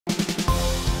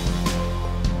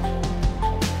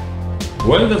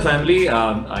Well, the family,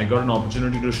 I got an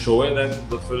opportunity to show them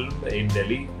the film in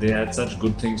Delhi. They had such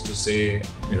good things to say.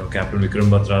 Captain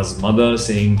Vikram Batra's mother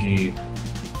saying she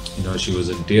was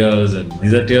in tears, and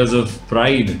these are tears of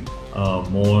pride,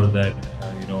 more that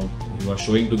you are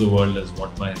showing to the world as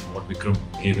what Vikram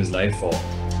gave his life for.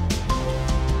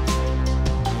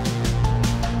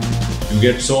 You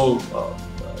get so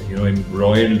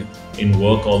embroiled in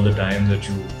work all the time that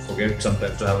you forget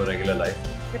sometimes to have a regular life.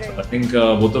 Right. So I think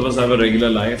both of us have a regular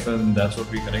life, and that's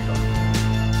what we connect on.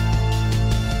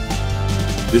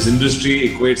 This industry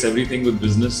equates everything with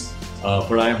business,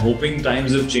 but I'm hoping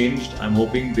times have changed. I'm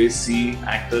hoping they see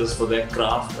actors for their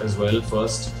craft as well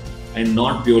first, and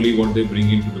not purely what they bring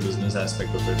into the business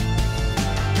aspect of it.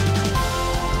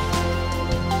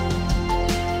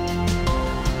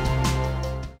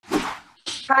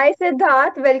 Hi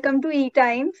Sidharth, welcome to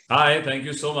ETimes. Hi, thank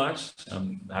you so much.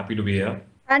 I'm happy to be here.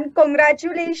 And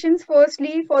congratulations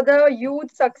firstly for the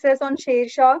huge success on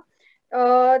Shershaah.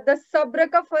 The Sabra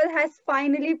ka phal has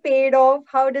finally paid off.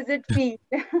 How does it feel?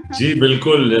 जी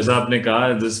बिल्कुल जैसा आपने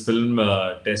कहा this film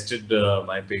tested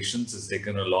my patience. It's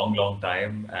taken a long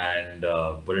time, and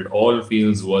but it all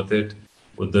feels worth it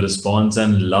with the response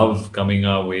and love coming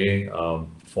our way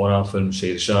for our film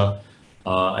Shershaah.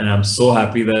 And I'm so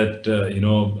happy that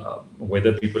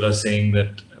whether people are saying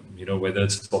that whether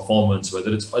it's performance,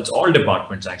 whether it's all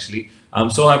departments actually. I'm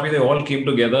so happy they all came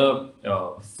together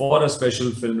for a special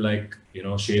film like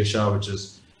Shershaah, which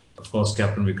is of course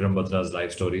Captain Vikram Batra's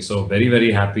life story. So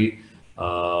very happy.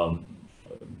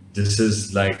 This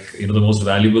is like the most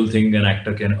valuable thing an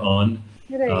actor can earn,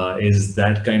 Right. is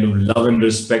that kind of love and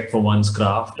respect for one's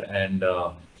craft, and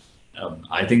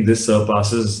I think this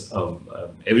surpasses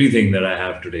everything that I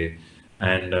have today,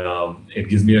 and it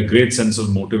gives me a great sense of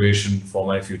motivation for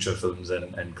my future films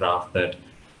and craft, that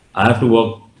I have to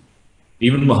work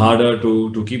even harder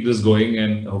to keep this going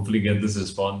and hopefully get this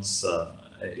response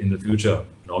in the future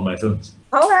in all my films.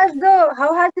 How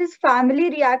has his family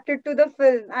reacted to the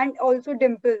film, and also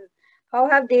Dimple? How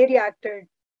have they reacted?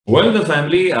 Well, the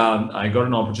family, I got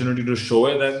an opportunity to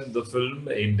show them the film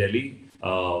in Delhi.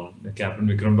 Captain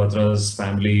Vikram Batra's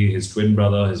family, his twin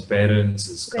brother, his parents,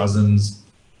 his Right. cousins,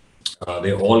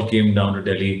 they all came down to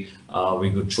Delhi. We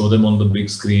could show them on the big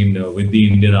screen with the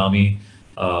Indian Army.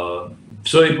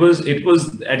 So I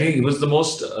think it was the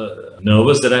most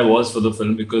nervous that I was for the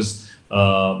film, because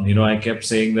I kept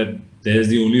saying that there's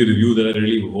the only review that I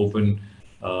really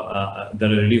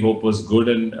hope was good,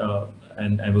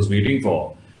 and I was waiting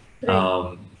for.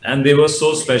 Right. And they were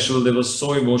so special. They were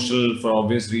so emotional for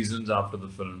obvious reasons after the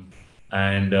film,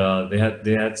 and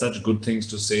they had such good things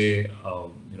to say.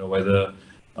 Whether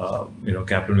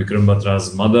Captain Vikram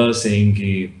Batra's mother saying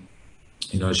she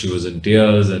was in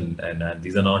tears, and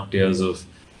these are not tears of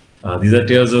these are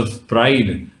tears of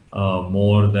pride,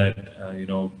 more that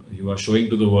you are showing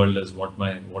to the world as what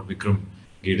Vikram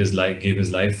gave his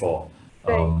life for.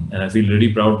 Right. And I feel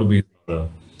really proud to be his father.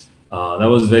 That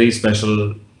was very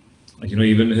special.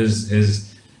 Even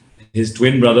his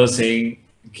twin brother saying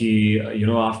ki,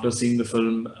 after seeing the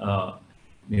film,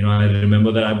 I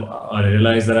remember that I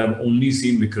realized that I've only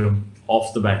seen Vikram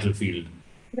off the battlefield,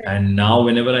 Right. and now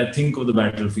whenever I think of the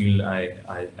battlefield,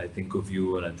 I think of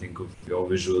you, and I think of your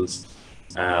visuals,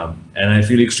 and I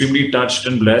feel extremely touched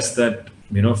and blessed that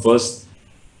first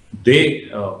they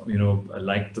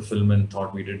liked the film and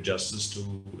thought we did justice to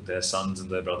their sons and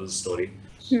their brother's story.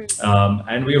 Hmm.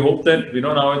 And we hope that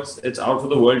now it's out for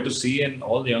the world to see, and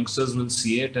all the youngsters will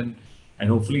see it, and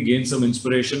hopefully gain some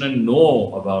inspiration and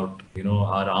know about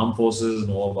our armed forces,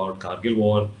 know about Kargil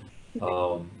war,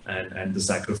 and the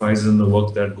sacrifices and the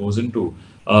work that goes into.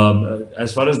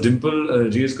 As far as Dimple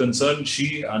G is concerned,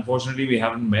 she, unfortunately, we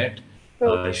haven't met.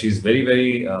 Okay. She's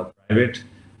very private.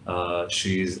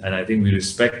 And I think we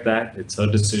respect that. It's her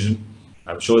decision.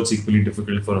 I'm sure it's equally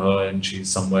difficult for her, and she's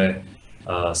somewhere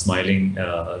smiling,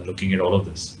 looking at all of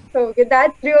this. Okay,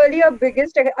 that's really a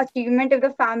biggest achievement if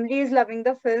the family is loving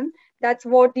the film. That's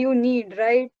what you need,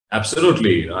 right?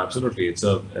 Absolutely. It's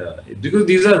because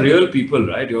these are real people,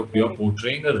 right? You're Right.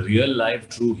 portraying a real life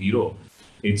true hero.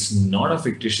 It's not a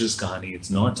fictitious kahani.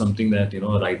 It's not something that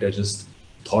a writer just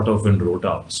thought of and wrote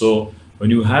up. So when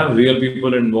you have real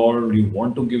people involved, you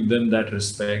want to give them that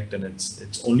respect, and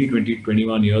it's only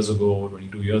 21 years ago,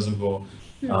 22 years ago.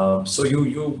 So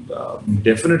you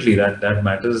definitely, that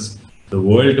matters the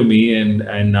world to me,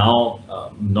 and now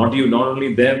not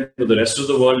only them, but the rest of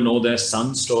the world know their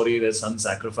son's story, their son's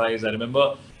sacrifice. I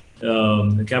remember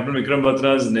Captain Vikram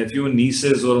Batra's nephew and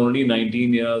nieces were only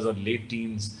 19 years or late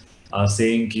teens,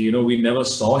 saying we never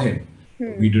saw him.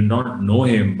 we did not know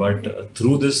him, but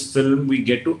through this film we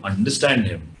get to understand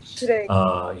him. Right.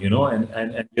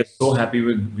 And we're so happy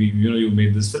you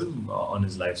made this film on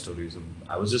his life story. So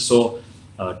I was just so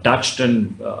touched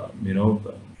and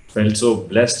felt so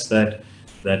blessed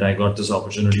that I got this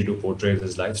opportunity to portray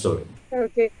his life story.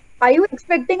 Okay. Are you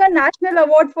expecting a national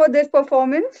award for this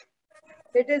performance?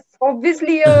 It is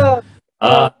obviously a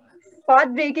Uh,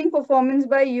 path-breaking performance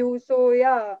by you. So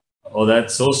yeah. Oh,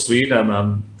 that's so sweet.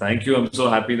 Thank you. I'm so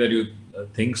happy that you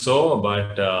think so.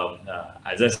 But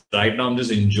as I said, right now I'm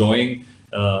just enjoying,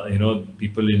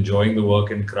 people enjoying the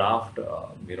work and craft.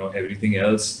 Everything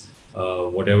else,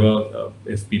 whatever.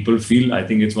 If people feel, I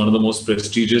think it's one of the most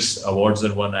prestigious awards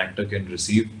that one actor can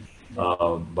receive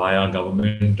by our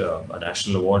government, a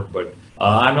national award. But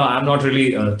I'm not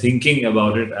really thinking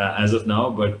about it as of now.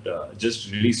 But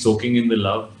just really soaking in the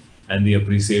love and the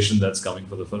appreciation that's coming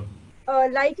for the film.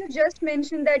 Like you just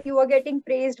mentioned that you are getting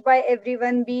praised by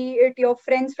everyone, be it your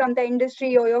friends from the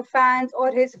industry or your fans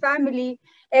or his family,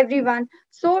 everyone.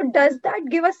 So does that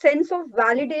give a sense of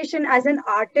validation as an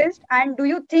artist? And do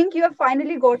you think you have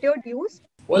finally got your dues?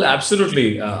 Well,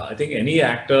 absolutely. I think any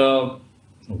actor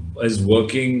is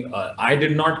working. I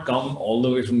did not come all the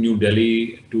way from New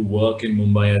Delhi to work in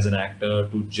Mumbai as an actor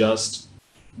to just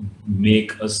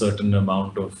make a certain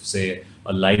amount of, say,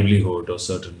 a livelihood or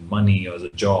certain money or a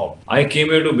job. I came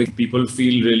here to make people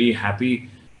feel really happy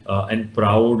and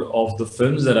proud of the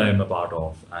films that I am a part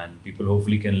of, and people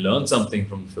hopefully can learn something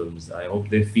from films. I hope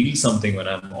they feel something when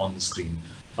I'm on the screen.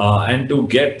 And to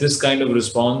get this kind of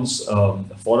response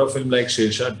for a film like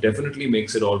Shershaah definitely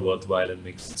makes it all worthwhile and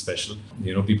makes it special.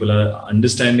 People are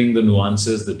understanding the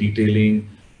nuances, the detailing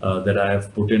that I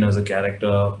have put in as a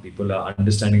character. People are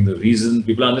understanding the reason.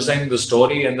 People are understanding the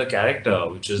story and the character,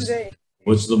 Right. which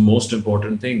is the most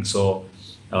important thing. So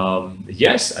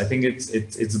yes, I think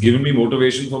it's given me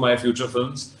motivation for my future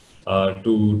films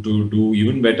to do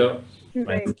even better and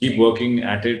Right. to keep working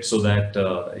at it so that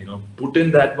put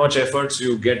in that much effort so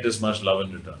you get this much love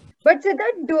in return. But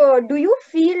Siddharth, do you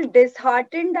feel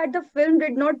disheartened that the film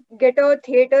did not get a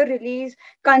theater release,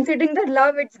 considering the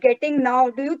love it's getting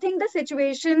now? Do you think the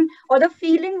situation or the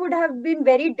feeling would have been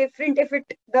very different if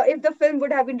the film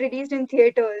would have been released in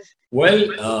theaters?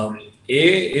 Well,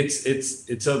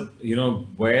 it's a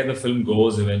where the film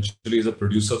goes eventually is a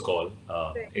producer call.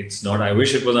 Right. It's not. I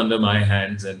wish it was under my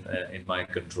hands and in my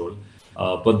control.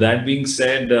 But that being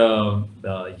said,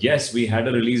 yes, we had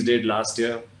a release date last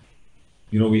year.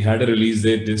 We had a release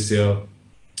date this year,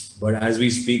 but as we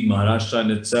speak, Maharashtra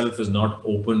in itself is not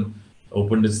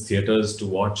opened its theaters to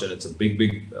watch, and it's a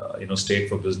big state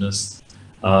for business.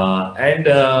 And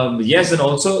yes, and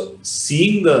also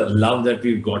seeing the love that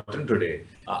we've gotten today,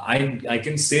 I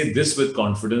can say this with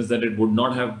confidence that it would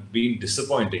not have been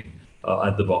disappointing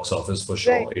at the box office for Right.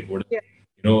 sure. It would Yeah.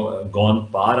 gone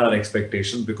par our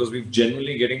expectations because we've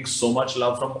genuinely getting so much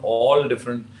love from all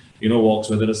different walks,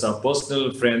 whether it's our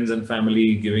personal friends and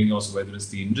family giving us, whether it's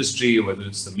the industry, or whether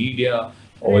it's the media,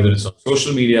 or whether Right. it's on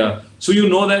social media. So you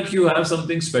know that you have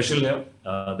something special here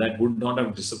that would not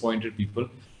have disappointed people.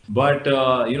 But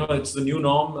it's the new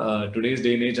norm. Today's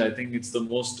day and age, I think it's the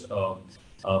most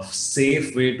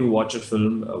safe way to watch a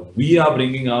film. We are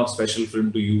bringing our special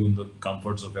film to you in the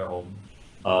comforts of your home.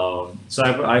 So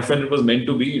I felt it was meant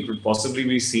to be. It would possibly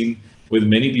be seen with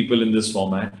many people in this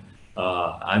format.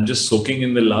 I'm just soaking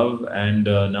in the love and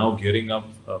now gearing up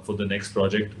for the next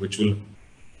project, which will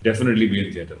definitely be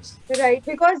in theaters. Right,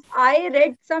 because I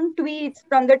read some tweets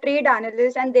from the trade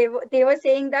analysts, and they were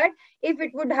saying that if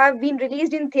it would have been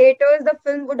released in theaters, the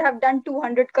film would have done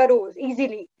 200 crores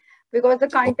easily because the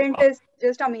Oh, content is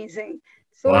just amazing.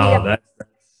 So yeah, wow,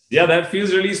 yeah, that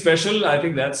feels really special. I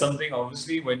think that's something.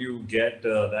 Obviously, when you get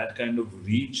that kind of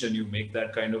reach and you make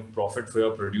that kind of profit for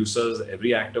your producers,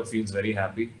 every actor feels very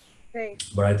happy. right,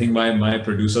 But I think my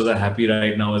producers are happy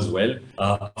right now as well.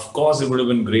 Of course, it would have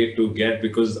been great to get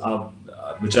because,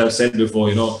 which I've said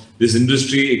before, this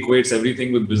industry equates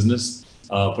everything with business.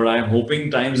 But I'm hoping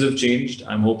times have changed.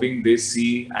 I'm hoping they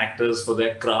see actors for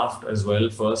their craft as well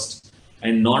first,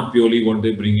 and not purely what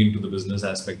they bring into the business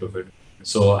aspect of it.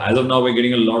 So as of now, we're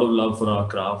getting a lot of love for our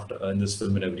craft in this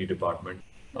film in every department.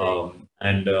 right.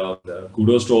 And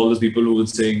kudos to all those people who would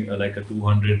say like a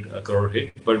 200 crore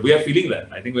hit. But we are feeling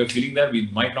that. I think we're feeling that. We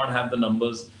might not have the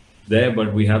numbers there,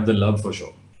 but we have the love for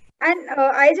sure. And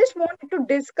I just wanted to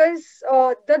discuss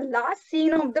the last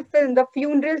scene of the film, the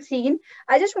funeral scene.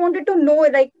 I just wanted to know,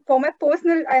 like, for my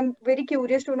personal, I'm very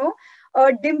curious to know.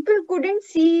 Dimple couldn't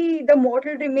see the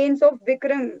mortal remains of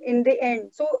Vikram in the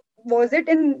end. So, was it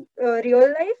in real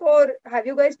life, or have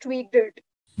you guys tweaked it?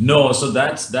 No, so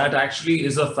that actually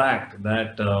is a fact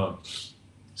that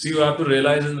See, you have to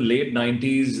realize in the late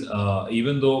 90s,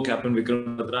 even though Captain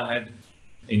Vikram Batra had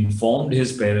informed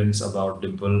his parents about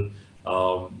Dimple,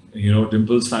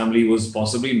 Dimple's family was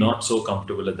possibly not so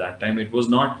comfortable at that time. It was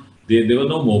not, there were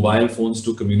no mobile phones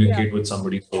to Yeah. communicate with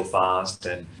somebody so fast,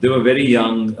 and they were very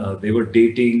young. They were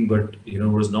dating, but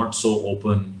was not so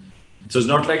open. So it's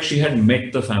not like she had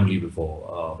met the family before.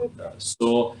 Okay.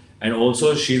 And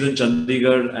also she's in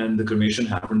Chandigarh, and the cremation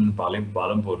happened in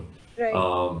Palampur. Right.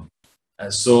 Um,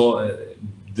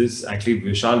 this actually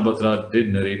Vishal Batra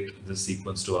did narrate this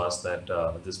sequence to us, that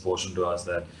this portion to us,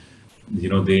 that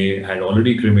they had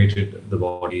already cremated the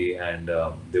body, and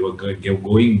they were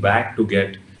going back to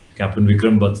get Captain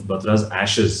Vikram Batra's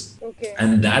ashes, Okay.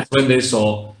 and that's when they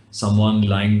saw someone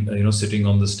lying, sitting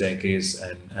on the staircase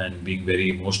and being very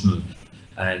emotional,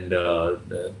 and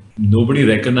nobody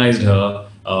recognized her,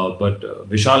 but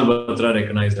Vishal Batra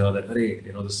recognized her, that, hey,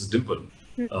 this is Dimple.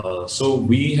 So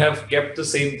we have kept the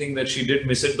same thing, that she did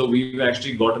miss it, though we've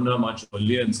actually gotten her much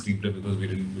earlier in screenplay because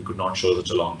we could not show such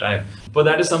a long time. But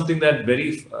that is something that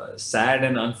very sad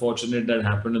and unfortunate that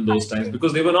happened in those times,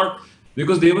 because they were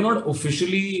not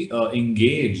officially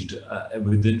engaged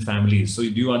within families. So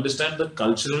do you understand the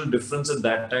cultural difference at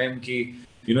that time? Ki,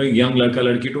 a young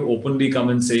ladki to openly come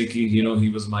and say ki, he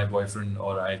was my boyfriend,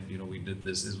 or we did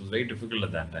this. It was very difficult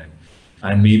at that time.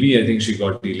 And maybe I think she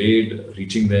got delayed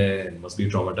reaching there, and must be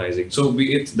traumatizing. So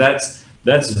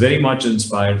that's very much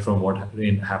inspired from what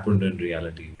happened in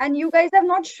reality. And you guys have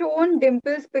not shown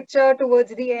Dimple's picture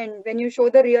towards the end when you show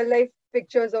the real life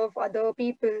pictures of other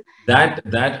people.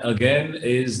 That again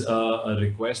is a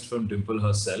request from Dimple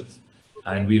herself,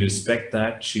 and we respect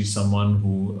that. She's someone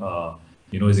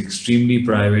who is extremely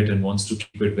private and wants to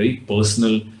keep it very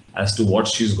personal as to what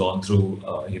she's gone through,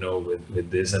 with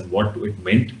this, and what it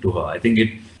meant to her. I think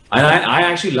I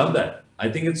actually love that. I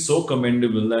think it's so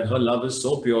commendable that her love is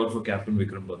so pure for Captain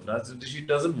Vikram Batra. She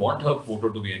doesn't want her photo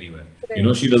to be anywhere.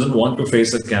 Right. She doesn't want to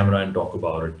face a camera and talk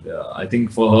about it. I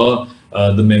think for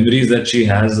her, the memories that she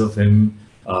has of him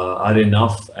are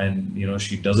enough, and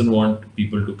she doesn't want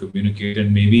people to communicate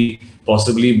and maybe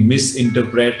possibly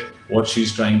misinterpret what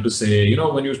she's trying to say.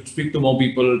 When you speak to more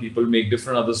people, people make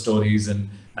different other stories,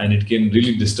 and it can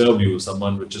really disturb you,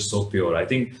 someone which is so pure. I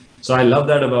think so. I love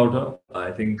that about her.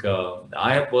 I think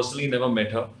I have personally never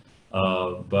met her,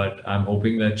 but I'm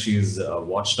hoping that she's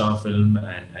watched our film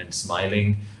and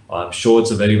smiling. I'm sure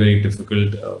it's a very, very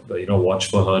difficult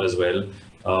watch for her as well.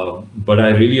 But I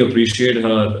really appreciate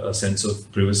her sense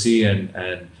of privacy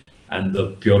and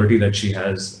the purity that she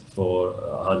has for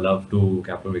her love to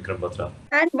Captain Vikram Batra.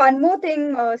 And one more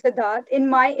thing, Sidharth, in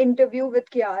my interview with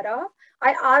Kiara,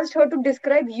 I asked her to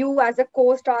describe you as a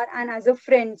co-star and as a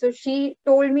friend. So she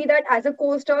told me that as a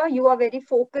co-star, you are very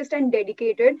focused and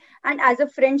dedicated. And as a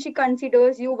friend, she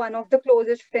considers you one of the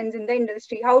closest friends in the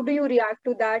industry. How do you react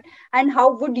to that? And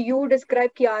how would you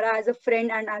describe Kiara as a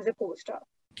friend and as a co-star?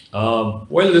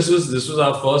 Well, this was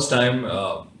our first time,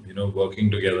 working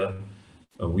together.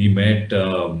 We met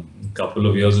a couple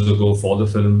of years ago for the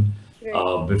film.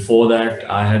 Right. Before that,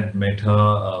 I had met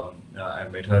her. I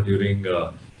met her during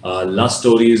Last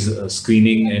Stories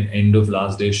screening and end of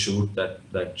Last Day shoot.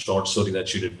 That short story that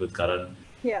she did with Karan.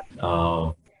 Yeah.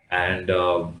 And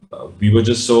we were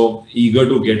just so eager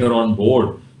to get her on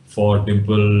board for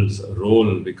Dimple's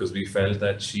role, because we felt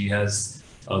that she has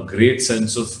a great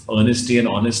sense of earnesty and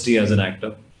honesty as an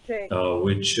actor, Right.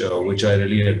 which I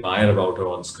really admire about her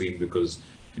on screen, because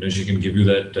she can give you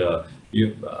that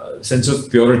sense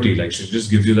of purity. Like, she just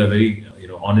gives you that very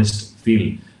honest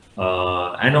feel.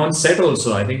 And on set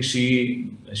also, I think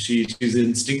she's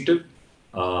instinctive.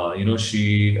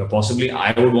 She possibly,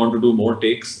 I would want to do more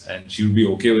takes, and she would be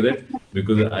okay with it,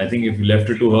 because I think if you left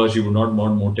it to her, she would not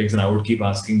want more takes, and I would keep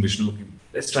asking Vishnu,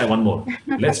 let's try one more,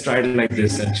 let's try it like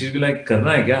this, and she'd be like,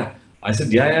 "Karna hai kya?" I said,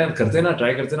 "Yeah, karte na,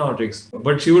 try karte na और takes."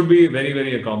 But she would be very,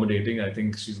 very accommodating. I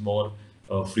think she's more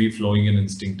free flowing and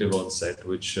instinctive on set,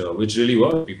 which really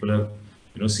worked. People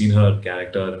have seen her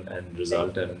character and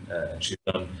result, and she's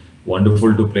done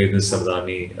wonderful to play this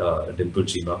Sardani, Dimple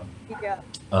Chima.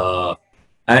 Yeah.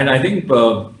 And I think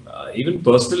even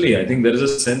personally, I think there is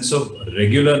a sense of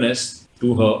regularness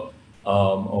to her,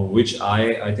 which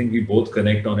I think we both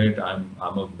connect on it.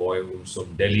 I'm a boy who's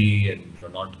from Delhi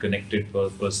and not connected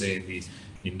per se in the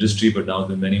industry, but now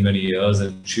been many years,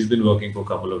 and she's been working for a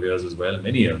couple of years as well,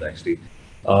 many years actually.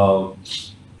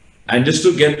 And just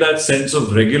to get that sense of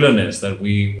regularness, that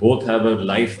we both have a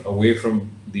life away from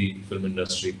the film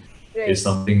industry, Right. is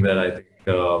something that I think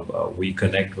we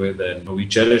connect with and we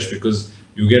cherish, because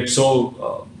you get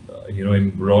so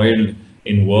embroiled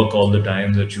in work all the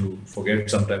time that you forget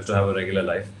sometimes to have a regular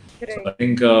life. So Right. I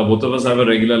think both of us have a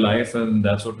regular life, and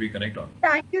that's what we connect on.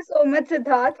 Thank you so much,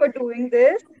 Siddharth, for doing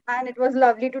this. And it was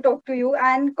lovely to talk to you.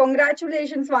 And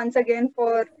congratulations once again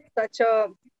for such a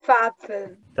fab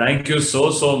film. Thank you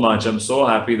so much. I'm so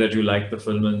happy that you liked the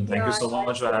film, and thank you Yeah, so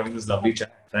much for having this lovely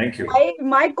chat. Thank you.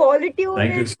 my quality tune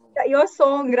Thank you. is your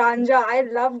song Ranja. I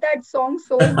love that song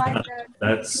so much.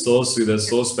 That's so sweet. That's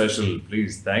so special.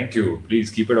 Please, thank you.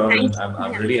 Please keep it on, Thank and you.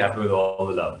 I'm Yeah. really happy with all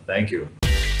the love. Thank you.